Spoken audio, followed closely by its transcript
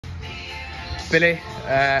Billy.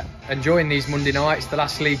 Enjoying these Monday nights. The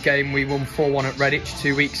last league game we won 4-1 at Redditch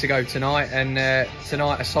 2 weeks ago tonight, and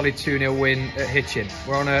tonight a solid 2-0 win at Hitchin.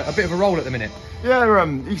 We're on a bit of a roll at the minute. Yeah,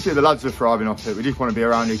 you see the lads are thriving off it. We just want to be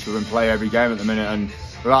around each other and play every game at the minute, and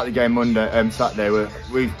without the game Saturday,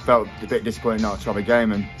 we felt a bit disappointed not to have a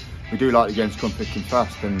game, and we do like the games to come thick and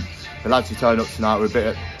fast, and the lads who turned up tonight with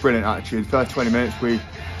a brilliant attitude. The first 20 minutes we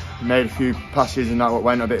made a few passes and that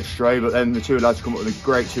went a bit astray, but then the two lads come up with a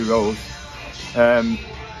great 2 goals.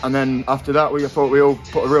 And then after that, I thought we all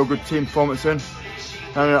put a real good team performance in.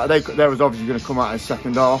 And they was obviously going to come out in the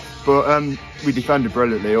second half, but we defended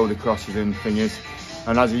brilliantly, all the crosses and thingies.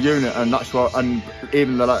 And as a unit, and that's what, and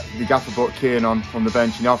even the gaffer brought Keane on from the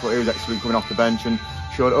bench, and I thought he was excellent coming off the bench and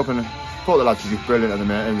showed up, and I thought the lads were just brilliant at the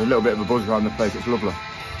minute, and there's a little bit of a buzz around the place. It's lovely.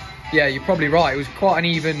 Yeah, you're probably right. It was quite an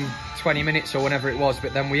even 20 minutes or whenever it was,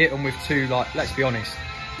 but then we hit them with 2, like, let's be honest,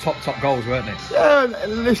 top goals, weren't they? Yeah,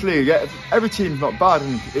 literally, yeah, every team's not bad,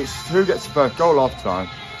 and it's who gets the first goal half time.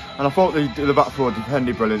 And I thought the back four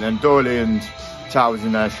defended brilliant, and Doyley and Towers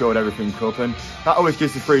in there showed everything up, and that always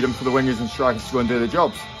gives the freedom for the wingers and strikers to go and do their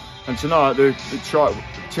jobs. And tonight,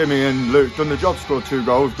 Timmy and Luke done the job, scored 2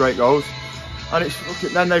 goals, great goals. And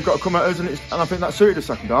then they've got to come at us, and I think that suited the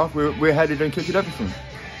second half. We're headed and kicked everything.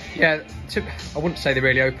 Yeah, I wouldn't say they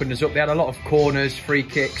really opened us up. They had a lot of corners, free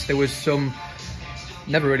kicks. There was some,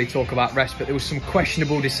 never really talk about refs, but there was some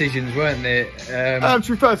questionable decisions, weren't there?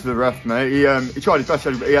 To be fair to the ref, mate, he tried his best.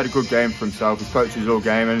 He had a good game for himself. His coaches all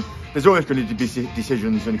game, and there's always going to be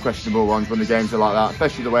decisions and questionable ones when the games are like that,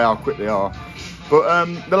 especially the way how quick they are. But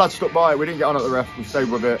the lads stuck by it. We didn't get on at the ref. We stayed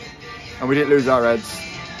with it, and we didn't lose our heads.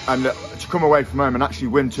 And to come away from home and actually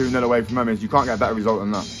win 2-0 away from home is, you can't get a better result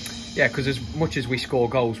than that. Yeah, because as much as we score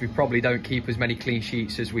goals, we probably don't keep as many clean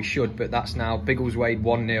sheets as we should, but that's now Biggleswade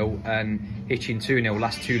 1-0 and Hitchin 2-0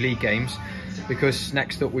 last 2 league games, because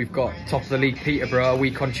next up we've got top of the league Peterborough a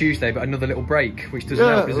week on Tuesday, but another little break, which doesn't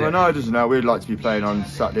help, is it? No, it doesn't help. We'd like to be playing on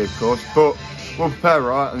Saturday, of course, but we'll prepare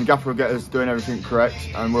right, and the gaffer will get us doing everything correct,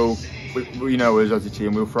 and we know us as a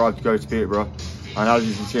team, we'll thrive to go to Peterborough, and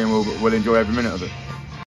as a team we'll enjoy every minute of it.